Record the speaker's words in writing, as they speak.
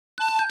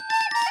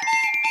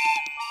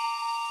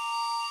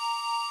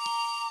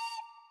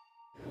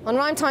On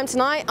Rhyme Time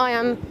tonight, I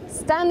am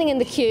standing in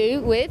the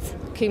queue with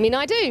Kumi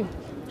Naidoo.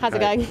 How's it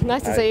going?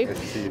 Nice to see you. Nice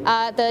to see you.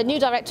 The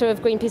new director of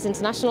Greenpeace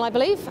International, I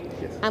believe.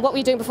 Yes. And what were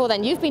you doing before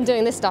then? You've been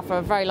doing this stuff for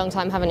a very long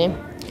time, haven't you?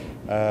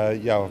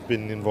 Yeah, I've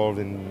been involved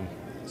in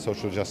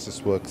social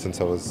justice work since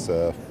I was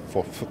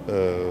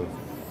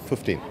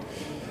 15.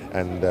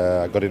 And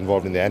I got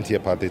involved in the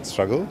anti-apartheid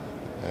struggle.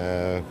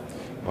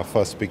 My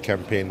first big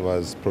campaign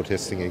was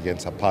protesting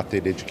against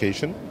apartheid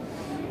education.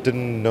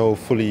 Didn't know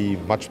fully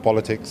much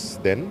politics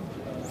then.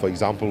 For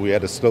example, we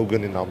had a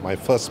slogan in my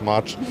first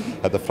march.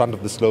 At the front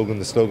of the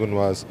slogan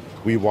was,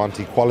 "We want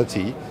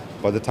equality."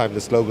 By the time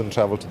the slogan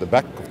traveled to the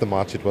back of the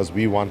march, it was,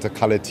 "We want a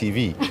color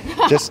TV."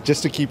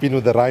 just to keep in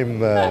with the rhyme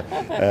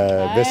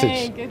message.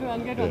 Hey, good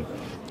one.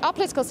 Our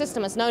political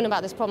system has known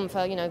about this problem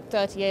for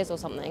 30 years or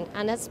something,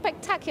 and has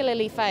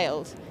spectacularly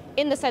failed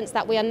in the sense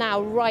that we are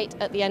now right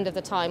at the end of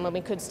the time when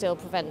we could still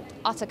prevent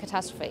utter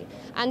catastrophe.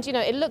 And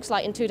it looks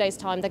like in 2 days'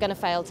 time they're going to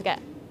fail to get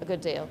a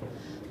good deal.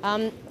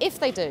 If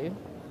they do,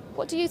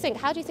 what do you think?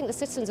 How do you think the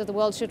citizens of the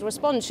world should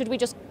respond? Should we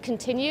just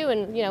continue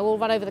and all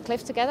run over the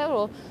cliff together,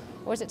 or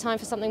is it time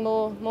for something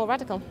more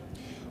radical?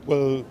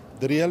 Well,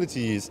 the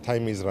reality is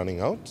time is running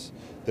out.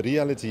 The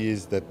reality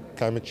is that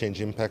climate change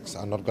impacts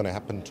are not going to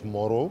happen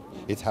tomorrow.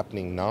 It's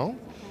happening now.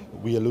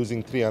 We are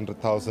losing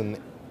 300,000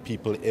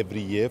 people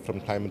every year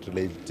from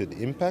climate-related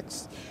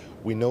impacts.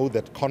 We know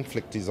that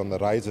conflict is on the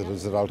rise as a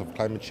result of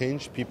climate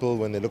change. People,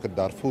 when they look at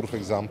Darfur, for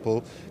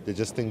example, they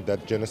just think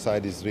that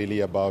genocide is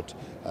really about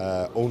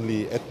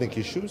only ethnic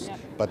issues,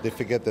 but they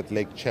forget that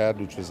Lake Chad,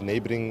 which was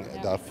neighboring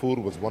Darfur,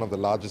 was one of the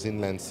largest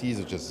inland seas,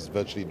 which is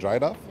virtually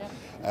dried up.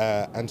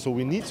 And so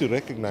we need to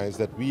recognize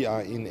that we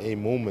are in a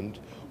moment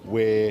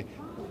where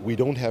we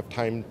don't have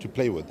time to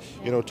play with.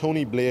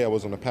 Tony Blair, I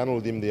was on a panel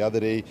with him the other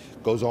day,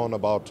 goes on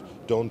about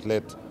don't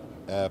let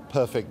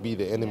perfect be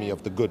the enemy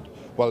of the good.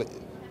 Well,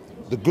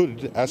 the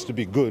good has to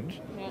be good.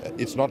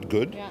 It's not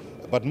good.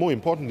 But more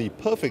importantly,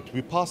 perfect,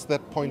 we passed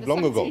that point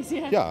long ago.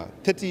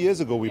 30 years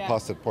ago we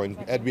passed that point.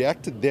 Had we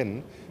acted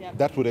then,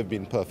 that would have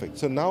been perfect.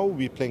 So now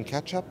we're playing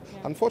catch up.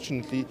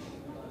 Unfortunately,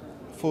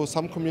 for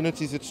some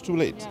communities it's too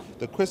late.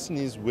 The question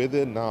is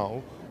whether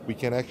now we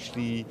can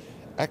actually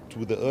act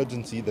with the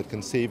urgency that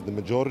can save the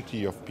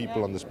majority of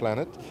people on this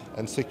planet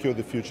and secure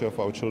the future of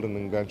our children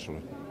and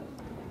grandchildren.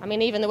 I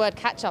mean, even the word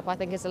catch-up, I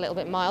think, is a little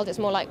bit mild. It's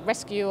more like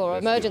rescue or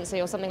emergency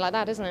or something like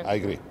that, isn't it? I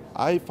agree.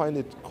 I find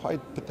it quite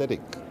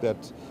pathetic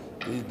that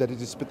it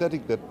is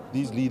pathetic that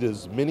these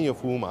leaders, many of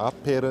whom are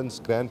parents,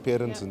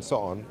 grandparents, and so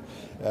on,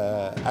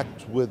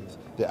 act with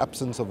the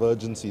absence of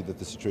urgency that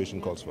the situation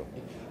calls for.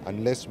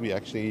 Unless we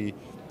actually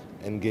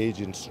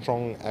engage in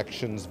strong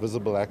actions,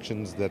 visible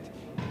actions that,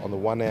 on the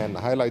one hand,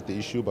 highlight the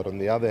issue, but on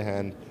the other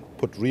hand,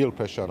 put real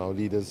pressure on our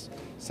leaders,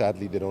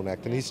 sadly they don't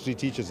act. And history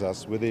teaches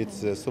us, whether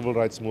it's the civil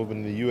rights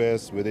movement in the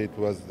US, whether it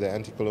was the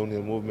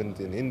anti-colonial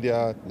movement in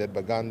India, led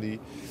by Gandhi,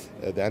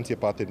 the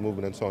anti-apartheid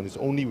movement and so on, it's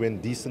only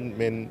when decent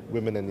men,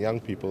 women and young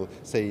people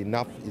say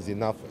enough is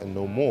enough and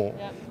no more,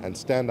 and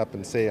stand up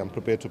and say, I'm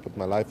prepared to put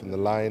my life in the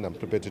line, I'm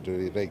prepared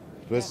to take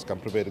risk, I'm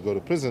prepared to go to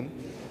prison,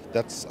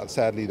 that's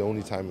sadly the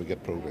only time we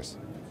get progress.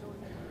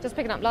 Just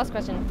picking up, last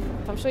question.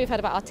 I'm sure you've heard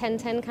about our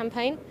 10-10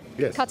 campaign.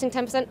 Yes. Cutting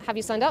 10%. Have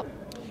you signed up?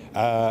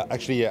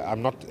 Actually,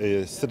 I'm not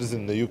a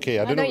citizen in the UK.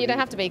 I don't know. You don't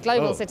have to be.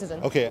 Global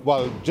citizen. Okay,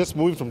 well, just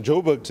moving from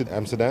Joburg to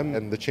Amsterdam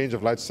and the change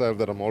of lifestyle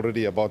that I'm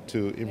already about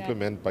to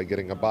implement by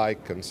getting a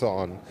bike and so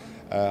on,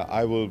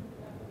 I will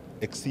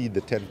exceed the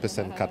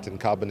 10% cut in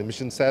carbon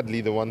emissions. Sadly,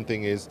 the one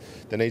thing is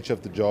the nature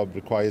of the job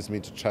requires me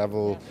to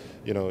travel,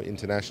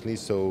 internationally.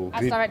 So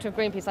as director of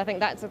Greenpeace, I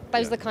think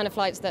those are the kind of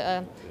flights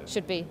that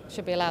should be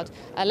allowed.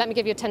 Let me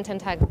give you a 10-10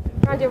 tag.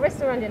 Around your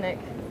wrist or around your neck?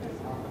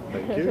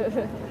 Thank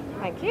you.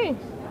 Thank you.